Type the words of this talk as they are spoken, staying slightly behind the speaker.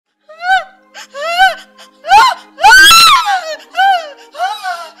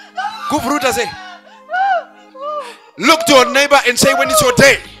Kuvruta say. Look to your neighbor and say, when it's your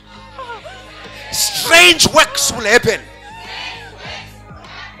day, strange works will happen.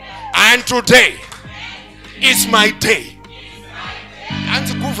 And today is my day.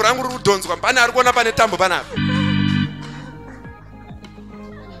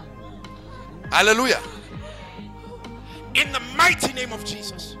 Hallelujah. In the mighty name of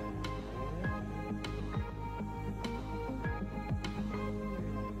Jesus.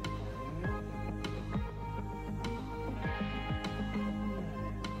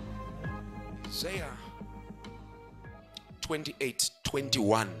 Isaiah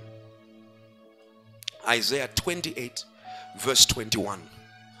 28:21. Isaiah 28 verse 21.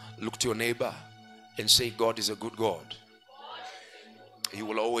 Look to your neighbor and say, God is a good God. He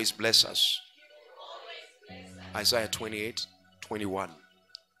will always bless us. Isaiah 28:21.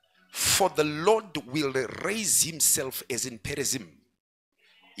 For the Lord will raise himself as in Perizim.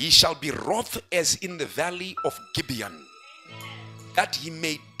 He shall be wroth as in the valley of Gibeon, that he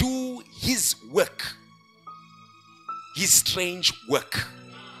may do his work, his strange work,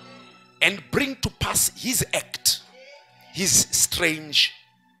 and bring to pass his act, his strange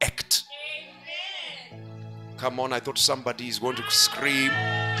act. Come on, I thought somebody is going to scream.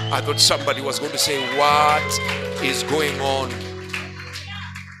 I thought somebody was going to say, what is going on?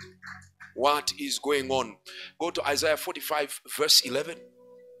 What is going on? Go to Isaiah 45 verse 11.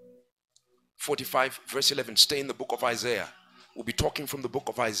 45 verse 11. Stay in the book of Isaiah. We'll be talking from the book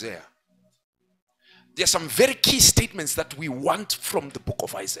of Isaiah. There are some very key statements that we want from the book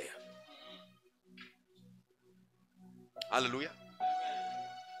of Isaiah. Hallelujah.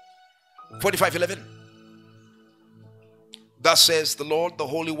 45:11. Thus says the Lord, the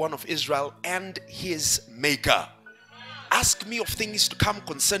Holy One of Israel and his Maker. Ask me of things to come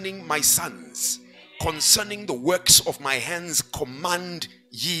concerning my sons, concerning the works of my hands, command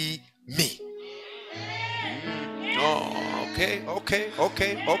ye me. Oh, okay.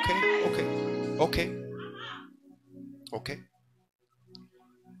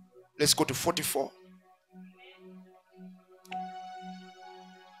 Let's go to 44.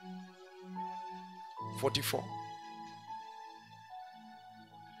 44.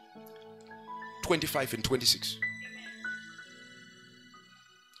 25 and 26.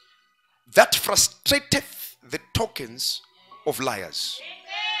 That frustrateth the tokens of liars,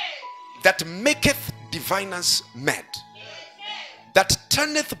 that maketh diviners mad, that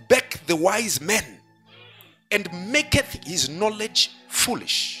turneth back the wise men, and maketh his knowledge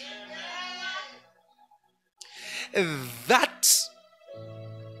foolish. That,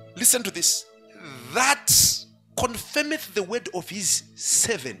 listen to this, that confirmeth the word of his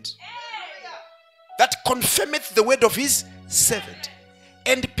servant. That confirmeth the word of his servant,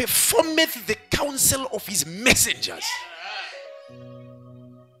 and performeth the counsel of his messengers.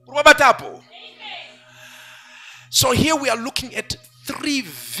 So here we are looking at three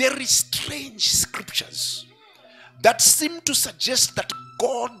very strange scriptures that seem to suggest that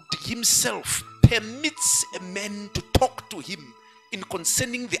God himself permits a man to talk to him in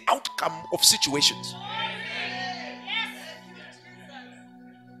concerning the outcome of situations.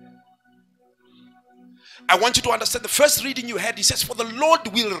 I want you to understand the first reading you had. He says, for the Lord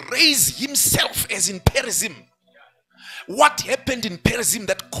will raise himself as in Perizim. What happened in Perizim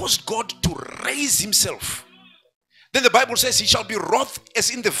that caused God to raise himself? Then the Bible says he shall be wroth as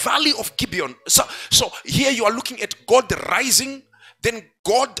in the valley of Gibeon. So here you are looking at God rising, then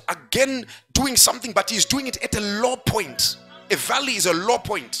God again doing something, but he's doing it at a low point. A valley is a low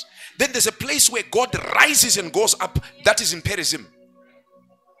point. Then there's a place where God rises and goes up. That is in Perizim.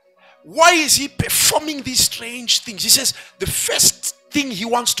 Why is he performing these strange things? He says the first thing he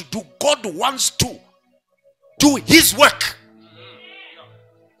wants to do, God wants to do his work.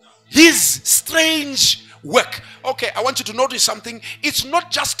 His strange work. Okay, I want you to notice something. It's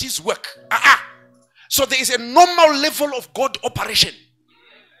not just his work. So there is a normal level of God operation.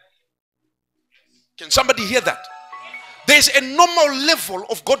 Can somebody hear that? There is a normal level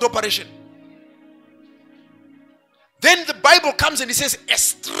of God operation. Then the Bible comes and it says a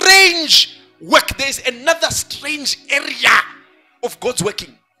strange work. There is another strange area of God's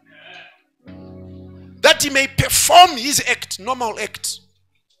working, that he may perform his act, normal act.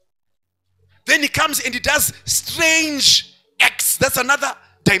 Then he comes and he does strange acts. That's another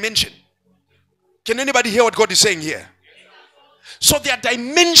dimension. Can anybody hear what God is saying here? So there are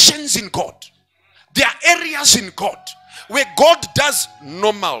dimensions in God. There are areas in God where God does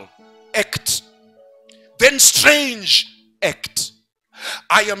normal act, then strange act.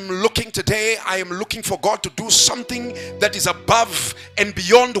 I am looking today, I am looking for God to do something that is above and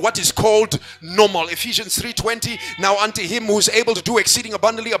beyond what is called normal. Ephesians 3:20, now unto him who is able to do exceeding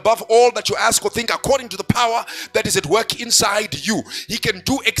abundantly above all that you ask or think, according to the power that is at work inside you. He can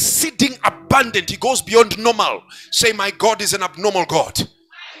do exceeding abundant. He goes beyond normal. Say, my God is an abnormal God.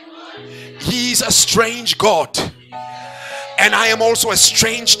 He is a strange God. And I am also a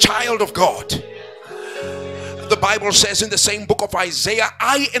strange child of God. The Bible says in the same book of Isaiah,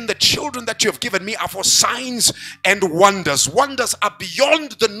 I and the children that you have given me are for signs and wonders. Wonders are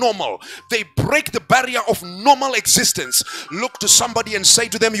beyond the normal. They break the barrier of normal existence. Look to somebody and say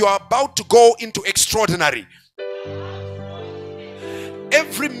to them, you are about to go into extraordinary.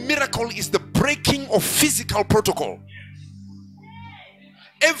 Every miracle is the breaking of physical protocol.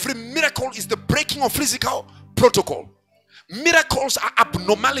 Every miracle is the breaking of physical protocol. Miracles are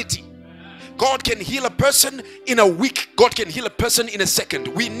abnormality. God can heal a person in a week. God can heal a person in a second.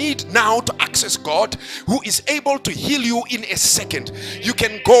 We need now to access God who is able to heal you in a second. You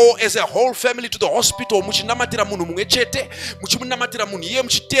can go as a whole family to the hospital. You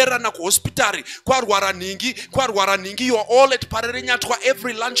are all at Pararenyatwa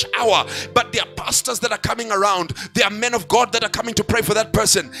every lunch hour. But there are pastors that are coming around. There are men of God that are coming to pray for that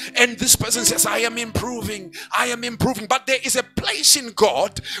person. And this person says, I am improving. I am improving. But there is a place in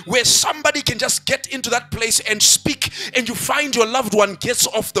God where somebody can just get into that place and speak, and you find your loved one gets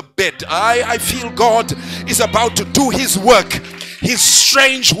off the bed. I feel God is about to do his work, his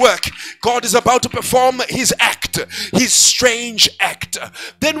strange work. God is about to perform his act, his strange act.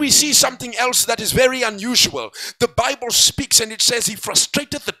 Then we see something else that is very unusual. The Bible speaks and it says he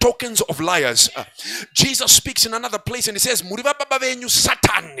frustrated the tokens of liars. Jesus speaks in another place and he says,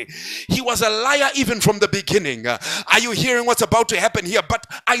 Satan. He was a liar even from the beginning. Are you hearing what's about to happen here? But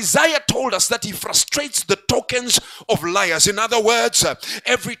Isaiah told us that he frustrates the tokens of liars. In other words,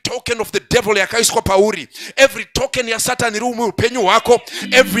 every token of the devil, every token ya Satan,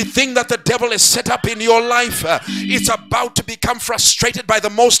 everything that the devil has set up in your life, it's about to become frustrated by the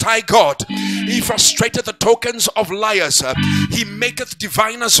Most High God. He frustrated the tokens of liars. He maketh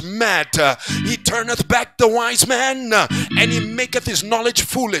diviners mad. He turneth back the wise man, and he maketh his knowledge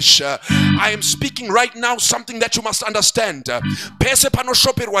foolish. I am speaking right now something that you must understand.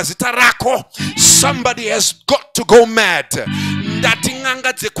 Somebody has got to go mad. Ndati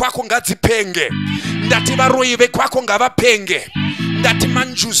nganga kwako ngadzipenge. Ndati varoive kwako ngavapenge. Ndati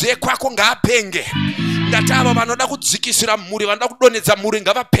manjuze kwako ngavapenge. Ndati ava vanoda kudzikisira muri, vanoda kudonedza muri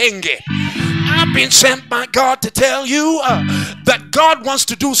ngavapenge. I've been sent by God to tell you that God wants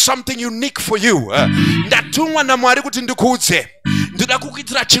to do something unique for you. Ndatumwa na Mwari kuti ndikuudze. Ndoda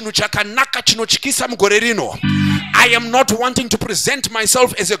kukuitira chinhu chakanaka chinochikisa mugore rino. I am not wanting to present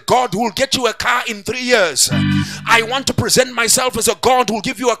myself as a God who will get you a car in 3 years. I want to present myself as a God who will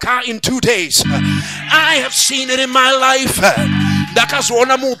give you a car in 2 days. I have seen it in my life.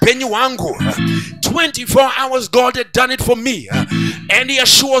 24 hours God had done it for me, and he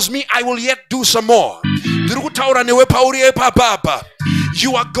assures me I will yet do some more.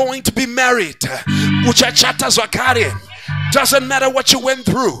 You are going to be married. Doesn't matter what you went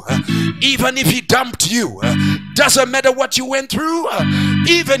through, even if he dumped you. Doesn't matter what you went through,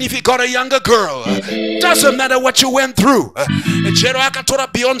 even if he got a younger girl. Doesn't matter what you went through.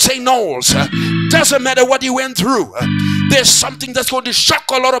 Beyonce Knowles. Doesn't matter what you went through. There's something that's going to shock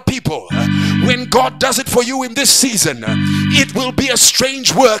a lot of people. When God does it for you in this season, it will be a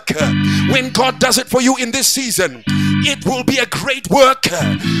strange work. When God does it for you in this season, it will be a great work.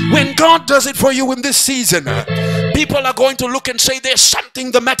 When God does it for you in this season, people are going to look and say there's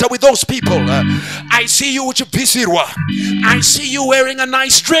something the matter with those people. I see you uchibvisirwa. I see you wearing a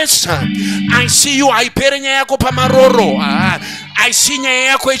nice dress. I see you aipere nyaya yako pamaroro. I see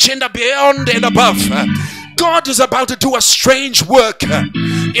nyaya yako ichienda beyond and above. God is about to do a strange work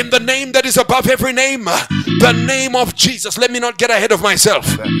in the name that is above every name, the name of Jesus. Let me not get ahead of myself.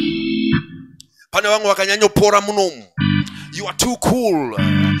 You are too cool.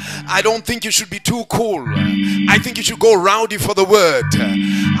 I don't think you should be too cool. I think you should go rowdy for the word.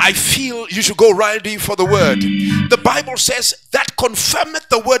 I feel you should go rowdy for the word. The Bible says that confirmeth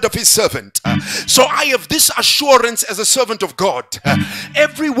the word of his servant. So I have this assurance as a servant of God.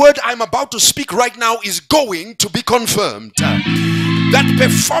 Every word I'm about to speak right now is going to be confirmed. That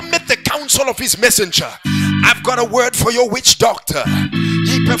performeth the counsel of his messenger. I've got a word for your witch doctor.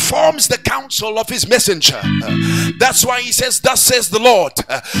 He performs the counsel of his messenger. That's why he says, thus says the Lord,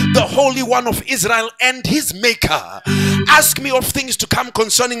 the Holy One of Israel and his maker. Ask me of things to come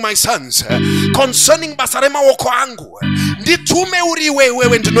concerning my sons, concerning basarema woko angu. Nditume uriwe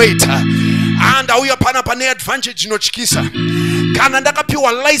wewe ndinoita. Ndauya pana pane advantage inotyisa. Kana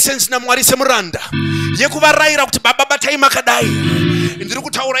ndakapiwa license naMwari semuranda yekuvarayira kuti baba batai makadai, ndiri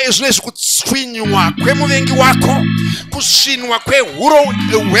kutaura izvinezvi kutswinywa kwemuvengi wako, kusvinwa kwehuro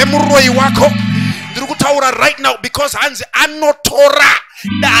hwemuroyi wako, ndiri kutaura right now, because hanzi anotora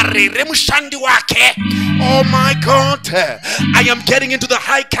dare remushandi wake. Oh my God, I am getting into the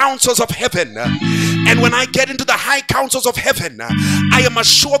high councils of heaven, and when I get into the high councils of heaven, I am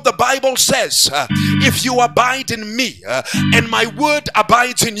assured the Bible says, if you abide in me and my word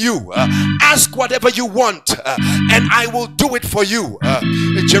abides in you, ask whatever you want and I will do it for you.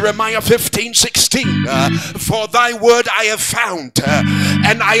 Jeremiah 15:16, for thy word I have found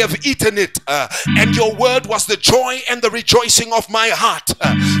and I have eaten it, and your word was the joy and the rejoicing of my heart.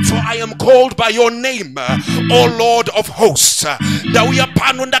 For I am called by your name, O Lord of hosts. I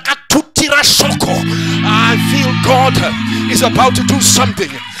feel God is about to do something.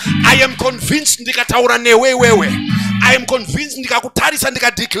 I am convinced ndikataura newewewe. I am convinced ndikakutarisa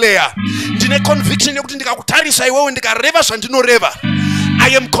ndikadeclare. Ndine conviction yekuti ndikakutarisa iwewe ndikareva zvandinoreva.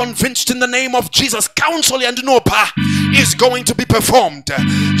 I am convinced in the name of Jesus, counsel yandinopa is going to be performed.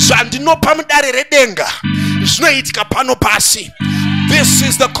 Zvandinopa mudare redenga zvinoitika pano pasi. This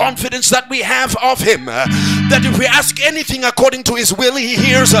is the confidence that we have of him, that if we ask anything according to his will, he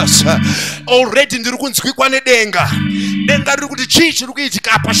hears us. Already ndiri kunzwikwa nedenga. Denga riri kuti chii chiri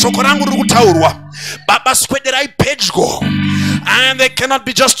kuitika apa, shoko rangu riri kutaurwa. Baba swederai pedyo. And there cannot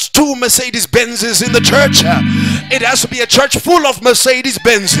be just 2 Mercedes Benzes in the church. It has to be a church full of Mercedes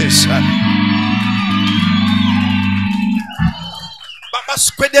Benzes. Baba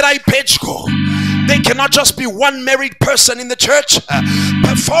swederai pedyo. There cannot just be one married person in the church.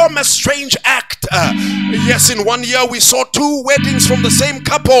 Perform a strange act. Yes, in one year we saw 2 weddings from the same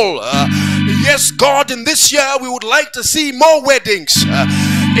couple. Yes, God, in this year we would like to see more weddings.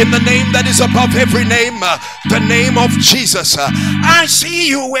 In the name that is above every name, the name of Jesus. I see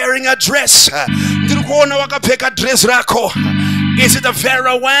you wearing a dress. Is it a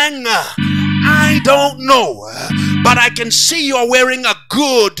Vera Wang? I don't know, but I can see you are wearing a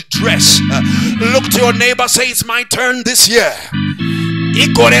good dress. Look to your neighbor, say, it's my turn this year.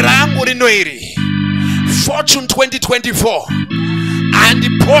 Fortune 2024. And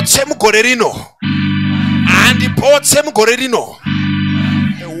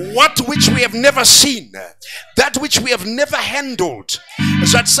what which we have never seen, that which we have never handled,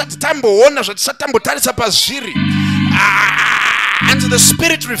 and the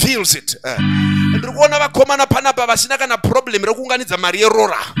Spirit reveals it.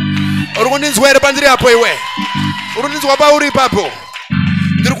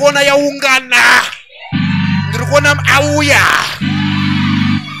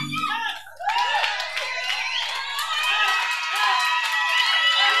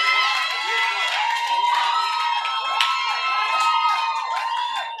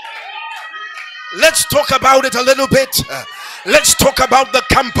 Let's talk about it a little bit. Let's talk about the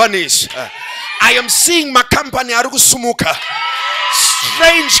companies. I am seeing my company arugusumuka.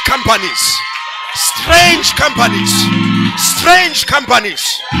 Strange companies. Strange companies. Strange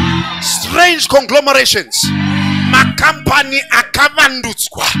companies. Strange conglomerations. My company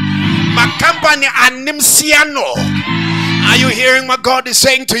akavandutswa. My company animsiano. Are you hearing what God is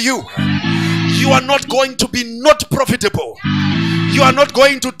saying to you? You are not going to be not profitable. You are not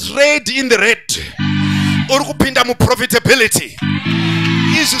going to trade in the red. Urukupinda mu profitability.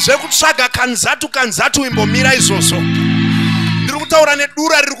 Izi zvekutsvaga kanzatu imbomira izoso. Ndiri kutaura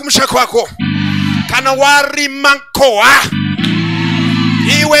nedura riri kumusha kwako. Kana warima nkowa,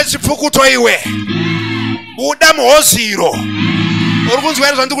 iwe chipfukuto iwe, buda muhoziro. Uri kunzwa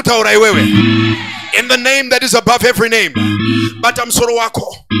here zvandiri kutaura iwewe. In the name that is above every name. Bata musoro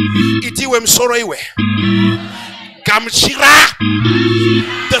wako. Itiwe musoro iwe. Gamchira.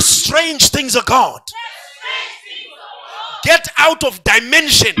 The strange things of God. Get out of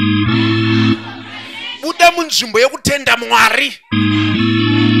dimension. Buda munzvimbo yekutenda Mwari.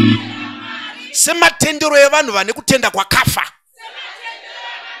 Sematendero evanhu vane kutenda kwakafa.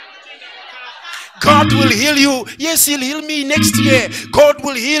 God will heal you. Yes, he'll heal me next year. God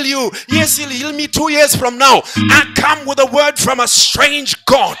will heal you. Yes, he'll heal me 2 years from now. I come with a word from a strange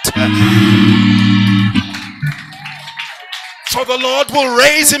God. For the Lord will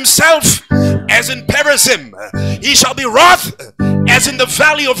raise himself as in Perazim. He shall be wroth as in the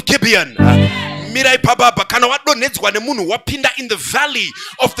valley of Gibeon. Mirai pababa kana wadonedzwa nemunhu wapinda in the valley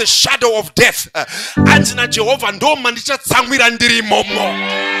of the shadow of death. Anzina Jehovah ndo mandichatsamwira ndiri momo.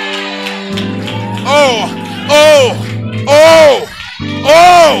 Oh, oh, oh,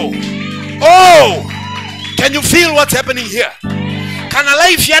 oh, oh. Can you feel what's happening here? Kana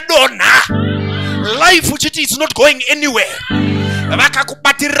life yadona. life which it's not going anywhere.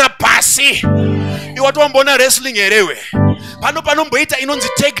 Vakakubatirira pasi. Iwatu wambona wrestling erewe. Pano mboita inonzi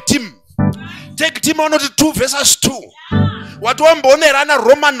tag team. Tag team onoti 2 versus 2. Watu wambonerana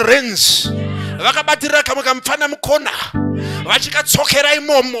Roman Reigns. Vakabatirira kamwe kamfana mukona. Vachikatsokera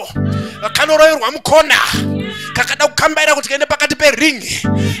imomo. Vakanoroerwa mukona. Kakada kukambaira kuti kaende pakati pering.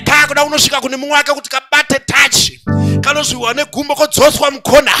 Kakuda unosvika kune mumwe wake kuti kabate touch. Kanozviwa negumbo kodzoswa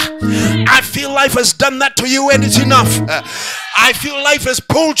mukona. I feel life has done that to you and it's enough. I feel life has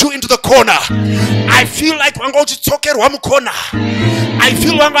pulled you into the corner. I feel like wanga uchitsokerwa mukona. I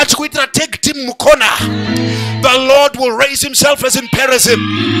feel wanga achikuitira take team mukona. The Lord will raise himself as in Perazim.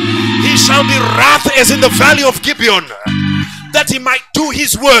 He shall be wrath as in the valley of Gibeon, that he might do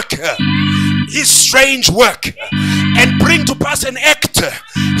his work, his strange work, and bring to pass an act,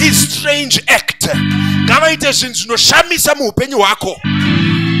 his strange act. Ngavaite zvinhu zvinoshamisa muupenyu hwako.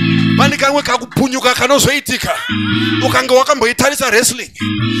 Pane kamwe kakupunyuka kanozoitika ukanga wakamboitarisa wrestling,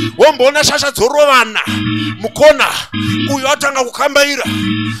 womboona shasha dzorovana mukona, uyo watanga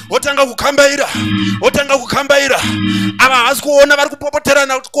kukambaira, ava hasi kuona vari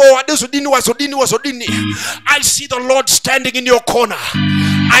kupopoterana kuti ko wazodini. I see the Lord standing in your corner.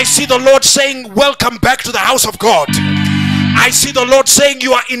 I see the Lord saying, welcome back to the house of God. I see the Lord saying,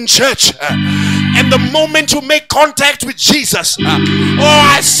 you are in church. And the moment you make contact with Jesus,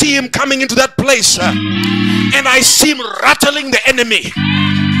 I see him coming into that place. And I see him rattling the enemy.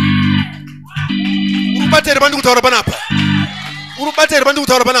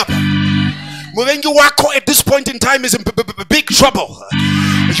 Muvengi wako at this point in time is in big trouble.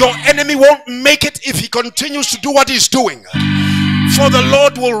 Your enemy won't make it if he continues to do what he's doing. For the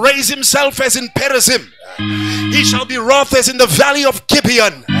Lord will raise himself as in Perazim. He shall be wroth as in the valley of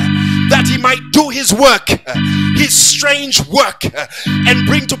Gibeon, that he might do his work, his strange work, and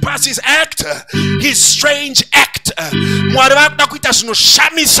bring to pass his act, his strange act. Mwari vakuda kuita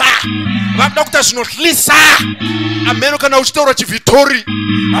zvinoshamisa, vakuda kuita zvinohlisa. Ameno kana uchitaura chivitori,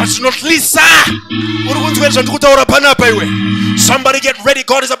 zvinohlisa. Uri kunzwa zvandiri kutaura panapa iwe? Somebody get ready.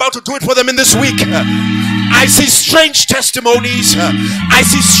 God is about to do it for them in this week. I see strange testimonies. I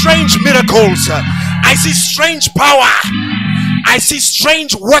see strange miracles. I see strange power. I see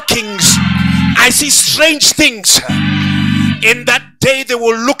strange workings. I see strange things. In that day they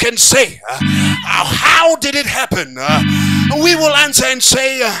will look and say, how did it happen? We will answer and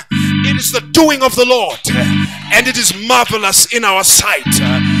say, it is the doing of the Lord, and it is marvelous in our sight.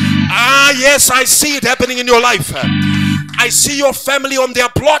 Yes, I see it happening in your life. I see your family on their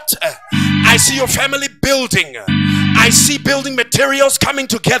plot. I see your family building. I see building materials coming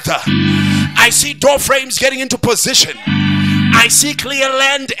together. I see door frames getting into position. I see clear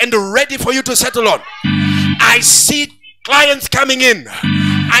land and ready for you to settle on. I see clients coming in.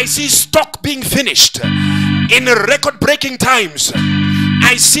 I see stock being finished in record-breaking times.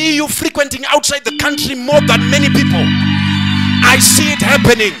 I see you frequenting outside the country more than many people. I see it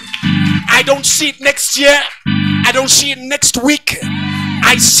happening. I don't see it next year. I don't see it next week.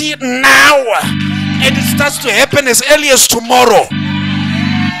 I see it now. And it starts to happen as early as tomorrow.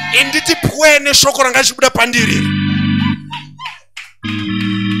 Inditi pwene shoko ranga chibuda pandiri.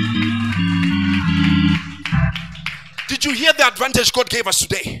 Did you hear the advantage God gave us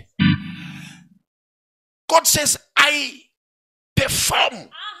today? God says, I perform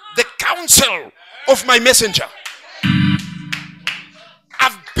the counsel of my messenger.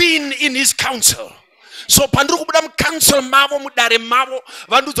 I've been in his counsel. So pandiri kubuda counsel mavo mudare mavo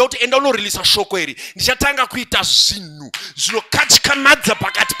vandu zauti enda uno release shoko eri ndichatanga kuita zvinhu zvinokatikamadza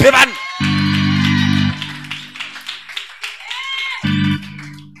pakati pevanhu.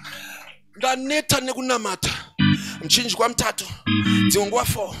 Ndaneta nekunamata mchinjwa mtatu dziungwa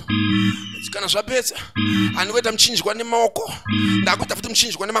 4 kana zvapedza anoita mchinjwa nemaoko ndakuita futi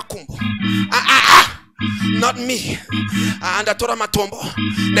mchinjwa nemakumbo. Not me. Ndatora matombo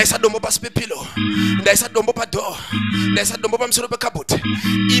ndaisa dombo pasi pepilo ndaisa dombo padoo ndaisa dombo pamusoro pekabhoti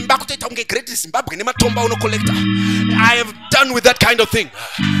imba kutoita kunge Great Zimbabwe nematombo uno collector. I have done with that kind of thing.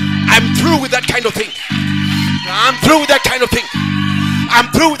 I'm through with that kind of thing. I'm through with that kind of thing.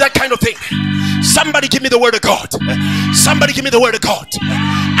 I'm through with that kind of thing. Somebody give me the word of God. Somebody give me the word of God.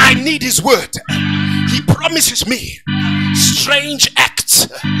 I need his word. He promises me strange acts.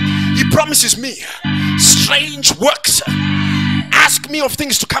 He promises me strange works. Ask me of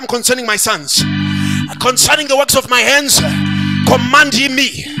things to come concerning my sons. Concerning the works of my hands, command ye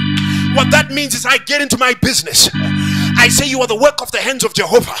me. What that means is I get into my business. I say you are the work of the hands of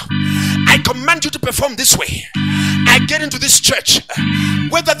Jehovah. I command you to perform this way. I get into this church.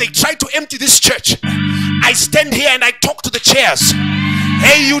 Whether they try to empty this church, I stand here and I talk to the chairs.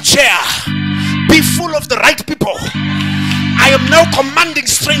 Hey, you chair, Be full of the right people. I am now commanding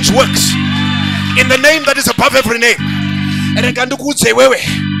strange works in the name that is above every name. And I can do good say, wewe.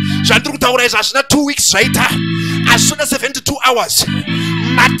 Shandru taura is asna 2 weeks later. As soon as 72 hours.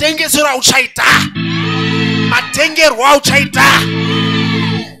 Matenge sura uchaita. Matenge rwa uchaita.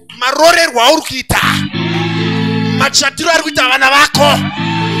 Marore rwa urukita. Machatiro aruita vana vako.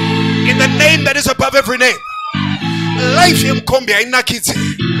 In the name that is above every name. Life yemkombi haina kids.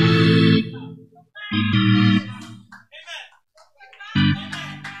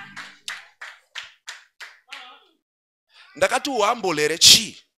 Ndakati uhambolere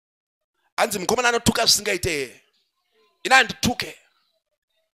chi anzi mukomana anotuka zvisingaite ina ndituke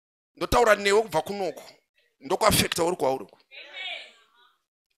ndotaura newe kubva kunoku ndokuafekta uri kwauri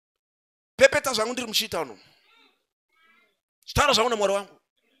pepeta zvangu ndiri muchiita uno chitaura zvangu namwari wangu.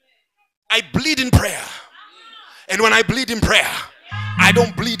 I bleed in prayer, and when I bleed in prayer I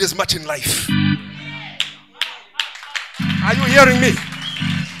don't bleed as much in life. Are you hearing me?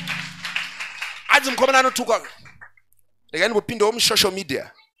 Anzi mukomana anotuka ndikani mupinda womusocial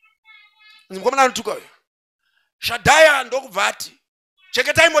media nzimukomana anotuka uyo Shadaya ndokubva ati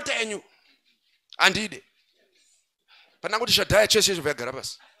cheketai mota yenyu andide pana kuti Shadaya chese izvo vyagara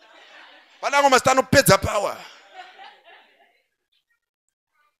pasi panango masita anopedza power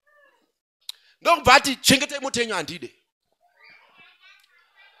ndokubva ati chengetai mota yenyu andide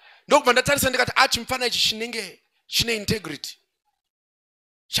ndokubva ndatarisa ndikati chimufana ichi chinenge chine integrity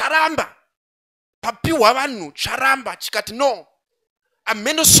charamba papiwa vanhu charamba chikati no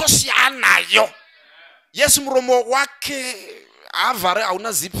ameno sosi anayo. Yes, muromo wake avare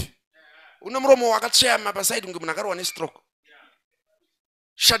hauna zipi. Una muromo wakachema pasaidi unge munakarwa ne stroke.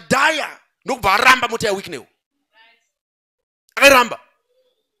 Shadaya ndokubva aramba mota ya weekneu. Akaramba.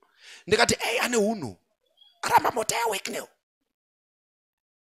 Ndikati ane uno. Aramba mota ya weekneu.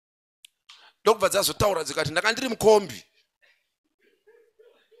 Ndokubva dzazotaura dzikati ndakandiri mukombi.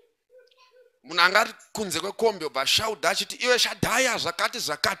 Munhu angari kunze kwekombi obva shauda achiti iwe Shadaya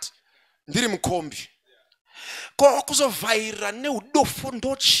zvakati ndiri mukombi. Ko kuzovhaira neudofo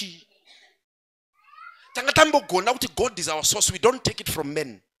ndochi. Tanga tambogona kuti God is our source, we don't take it from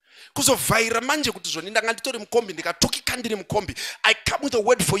men. Kuzovhaira manje kuti zvoni ndanga nditori mukombi ndikatukika ndiri mukombi. I come with a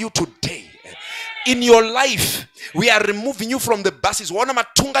word for you today. In your life, we are removing you from the buses. Waona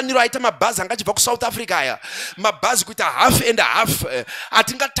matunganiro aita mabhazi angachibva kuSouth Africa aya. Mabhazi kuita half and half.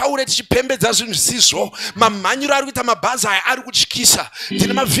 Atingataure tichipembedza zvinhu zvisizvo. Mamhanyiro ari kuita mabhazi aya ari kutyisa.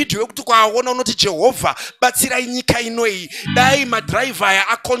 Ndine mavidhiyo ekuti kwaona unoti Jehovha batsirai nyika inoi. Dai madriver aya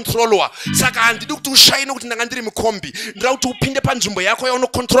akontrolwa. Saka handidi kuti ushaine kuti ndanga ndiri mukombi. Ndira kuti upinde panzvimbo yako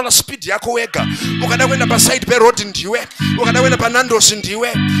yaunokontrola speed yako wega. Ukada kuenda paside peroad ndiwe. Ukada kuenda paNandos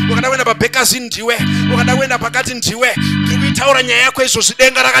ndiwe. Ukada kuenda paBakers ndiwe. Ukada kuenda pakati ndiwe. Ndikuitaura nyaya yako izvozvi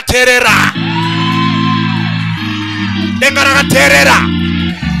denga rakateerera. Denga rakateerera.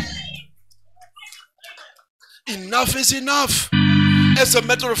 Enough is enough. As a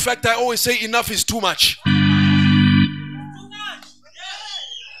matter of fact, I always say enough is too much.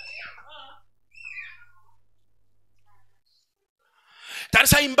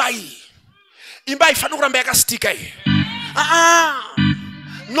 Tarisa imbai. Imbai fanu kuramba yakastika iyi.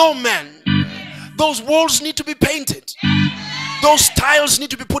 No man. Those walls need to be painted. Those tiles need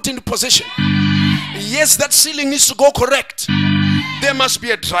to be put into position. Yes, that ceiling needs to go correct. There must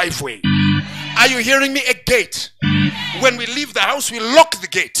be a driveway. Are you hearing me? A gate. When we leave the house, we lock the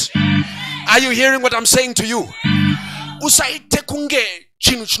gate. Are you hearing what I'm saying to you? Usaite kunge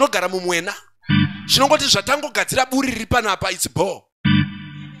chinhu chinogara mumwena. Chinongoti zvatangogadzira buri riri panapa, it's bore.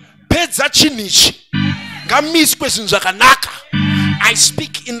 Pedza chinichi. Ngamiswe zvinhu zvakanaka. I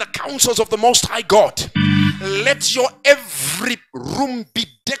speak in the counsels of the Most High God. Let your every room be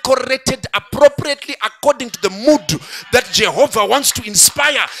decorated appropriately according to the mood that Jehovah wants to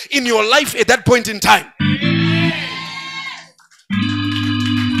inspire in your life at that point in time.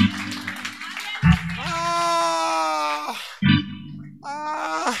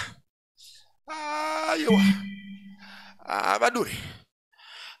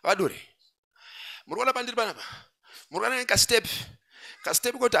 Vaduri. Murwana pandiri panapa. Murwana ka step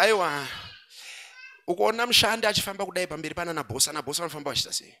kuti aiwa ukoona mushandi achifamba kudai pamberi pana na boss anofamba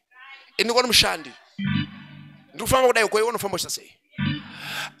achita sei. Ndikona mushandi ndikufamba kudai uko unofamba achita sei.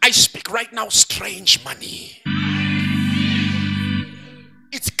 I speak right now strange money.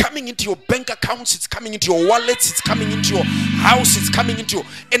 It's coming into your bank accounts, it's coming into your wallets, it's coming into your house, it's coming into your...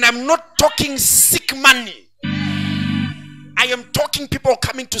 And I'm not talking sick money. I am talking people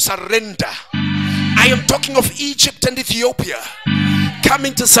coming to surrender. I am talking of Egypt and Ethiopia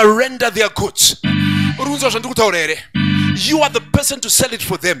coming to surrender their goods. You are the person to sell it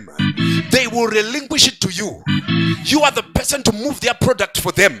for them. They will relinquish it to you. You are the person to move their product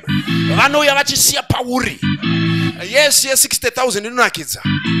for them. Yes, 60,000 inonakidza.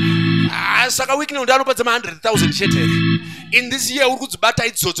 Saka week no ndano padza 100,000 chete. In this year uri kudzibata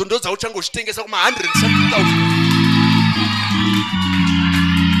idzodzo ndo dzauchangochitengesa kuma 170,000.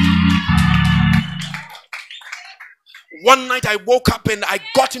 One night I woke up and I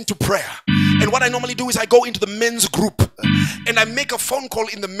got into prayer. And what I normally do is I go into the men's group and I make a phone call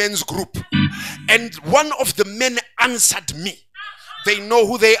in the men's group. And one of the men answered me. They know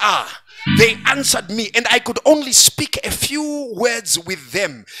who they are. They answered me and I could only speak a few words with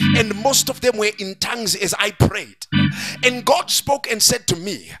them. And most of them were in tongues as I prayed. And God spoke and said to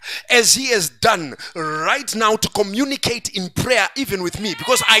me, as he has done right now, to communicate in prayer even with me.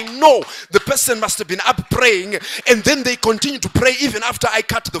 Because I know the person must have been up praying and then they continue to pray even after I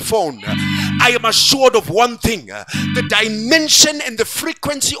cut the phone. I am assured of one thing. The dimension and the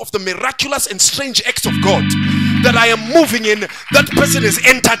frequency of the miraculous and strange acts of God that I am moving in, that person is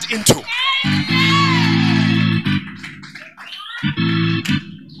entered into.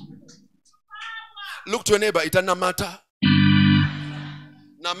 Look to your neighbor. It namata.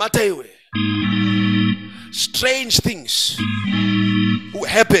 Namata iwe. Strange things will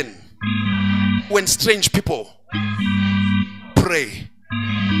happen when strange people pray.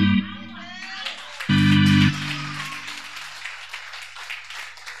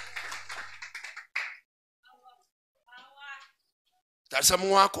 That's a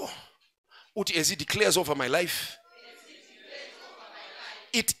mwako. Uti as he declares over my life,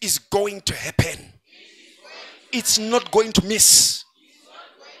 it is going to happen. It's not going to miss.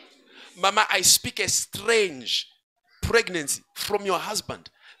 Mama, I speak a strange pregnancy from your husband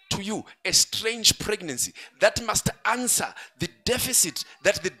to you. A strange pregnancy that must answer the deficit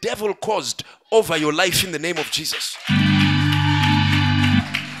that the devil caused over your life in the name of Jesus.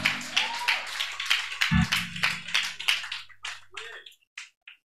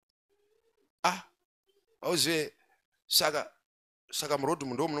 Saga mrodu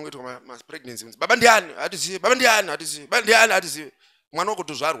ndo munongeti ma pregnancy. Baba ndiani atizive, baba ndiani atizive, baba ndiani atizive. Mwana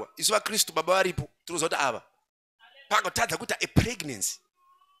wokutozvarwa isu vaKristu baba varipo tirozoti ava pakatadza kuti a pregnancy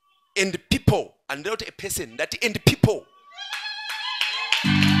and people and not a person, that and people.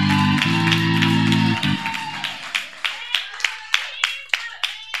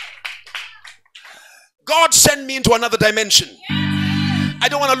 God sent me into another dimension. I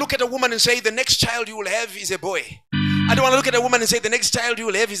don't want to look at a woman and say the next child you will have is a boy. I don't want to look at a woman and say the next child you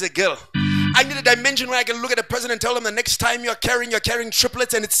will have is a girl. I need a dimension where I can look at a person and tell them the next time you're carrying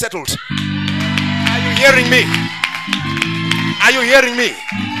triplets and it's settled. Are you hearing me? Are you hearing me?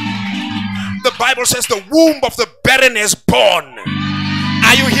 The Bible says the womb of the barren is born.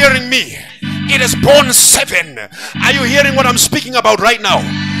 Are you hearing me? It has born 7. Are you hearing what I'm speaking about right now?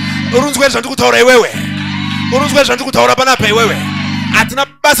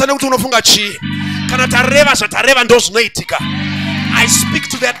 I speak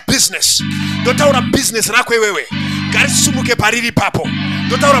to that business. Ndotaura business rako wewe. Ngarisumuke pariri papo.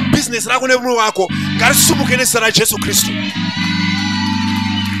 Ndotaura business rako nemunhu wako. Ngarisumuke nezita ra Jesu Kristu.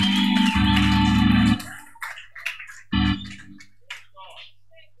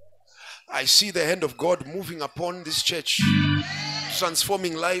 I see the hand of God moving upon this church,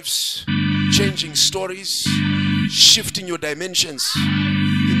 transforming lives, changing stories, shifting your dimensions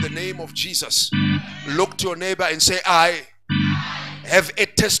in the name of Jesus. Look to your neighbor and say, I have a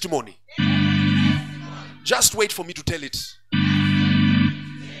testimony. Just wait for me to tell it.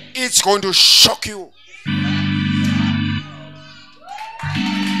 It's going to shock you.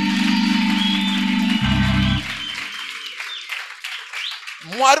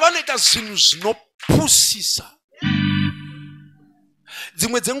 Mwari vanoita zvinhu zvinopusisa.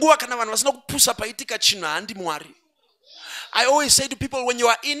 Dzimwe dzenguva kana vanhu vasina kupusa paitika chinhu handi Mwari. I always say to people, when you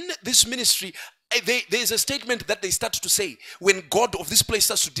are in this ministry, there is a statement that they start to say when God of this place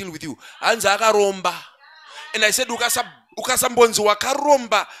starts to deal with you. Anza akaromba. And I said, ukasambonzi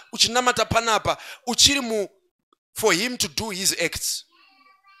wakaromba uchinamata panapa uchiri for him to do his acts.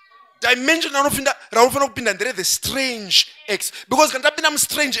 Dimension raunofana kupinda ndere the strange acts, because kana tapinda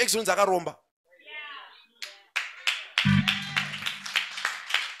strange acts unza akaromba.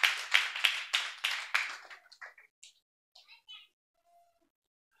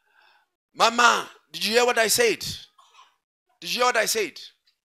 Mama, did you hear what I said? Did you hear what I said?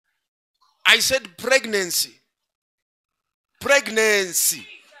 I said pregnancy. Pregnancy.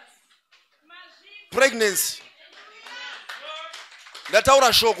 Pregnancy.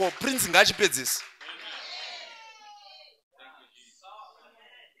 Ndataura shoko Prince ngachipedzisa.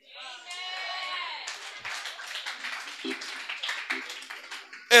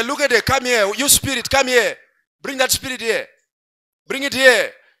 Hey, look at it. Come here. You spirit, come here. Bring that spirit here. Bring it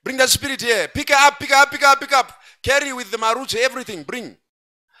here. Bring that spirit here. Pick it up, pick it up, pick it up, pick it up. Carry with the maruche, everything. Bring.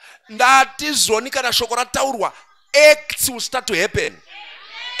 That is zonika na shokora taurwa. Acts will start to happen.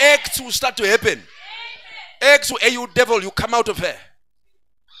 Acts will start to happen. Acts will, hey, you devil, you come out of her.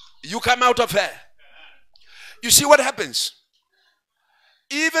 You come out of her. You see what happens?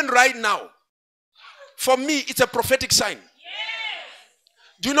 Even right now, for me, it's a prophetic sign.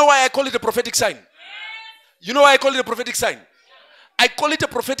 Do you know why I call it a prophetic sign? You know why I call it a prophetic sign? I call it a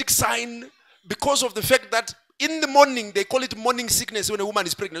prophetic sign because of the fact that in the morning, they call it morning sickness when a woman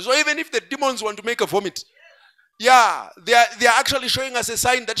is pregnant. So even if the demons want to make her vomit, yeah, they are actually showing us a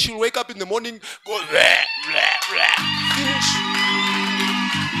sign that she'll wake up in the morning, go, bleh, bleh, bleh, finish.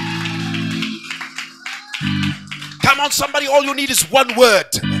 Come on, somebody, all you need is one word.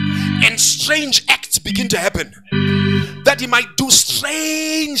 And strange acts begin to happen. That he might do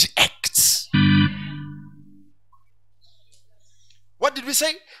strange acts. What did we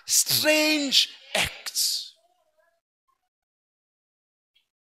say? Strange acts.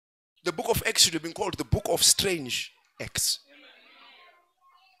 The book of Acts should have been called the book of strange acts.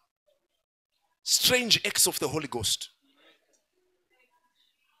 Strange acts of the Holy Ghost.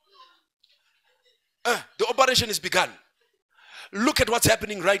 The operation is begun. Look at what's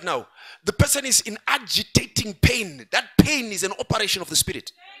happening right now. The person is in agitating pain. That pain is an operation of the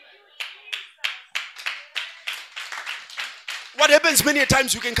Spirit. What happens many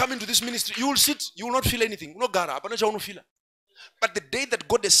times, you can come into this ministry, you will sit, you will not feel anything. No gara, but the day that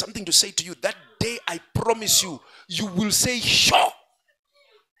God has something to say to you, that day I promise you, you will say, sure.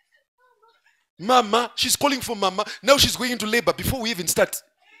 Mama, she's calling for mama. Now she's going into labor before we even start.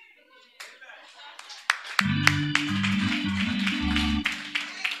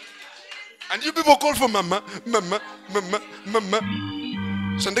 And you people call for mama, mama, mama, mama.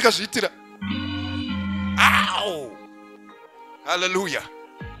 Sandeka shitira. Ow! Hallelujah.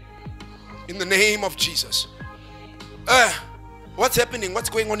 In the name of Jesus. What's happening? What's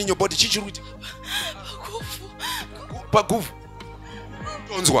going on in your body? Chichiruti.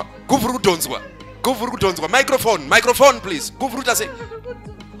 Microphone, please. Guvruta say.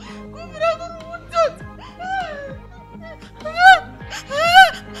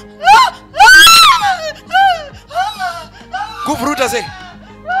 Guvruta say.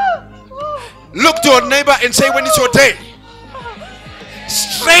 Look to your neighbor and say, when it's your day,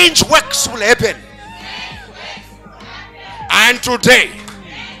 strange works will happen. And today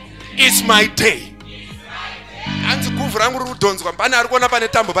is my day.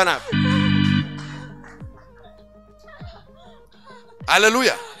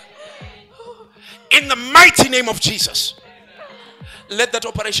 Hallelujah. In the mighty name of Jesus, let that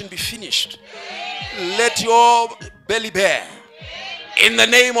operation be finished. Let your belly bear. In the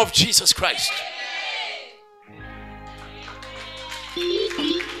name of Jesus Christ.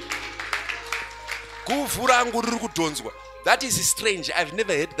 That is strange. I've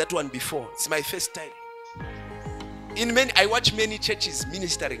never heard that one before. It's my first time. I watch many churches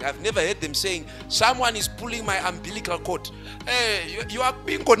ministering. I've never heard them saying, someone is pulling my umbilical cord. Hey, you are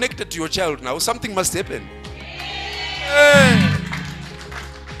being connected to your child now. Something must happen. Hey.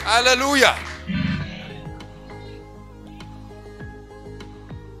 Hallelujah.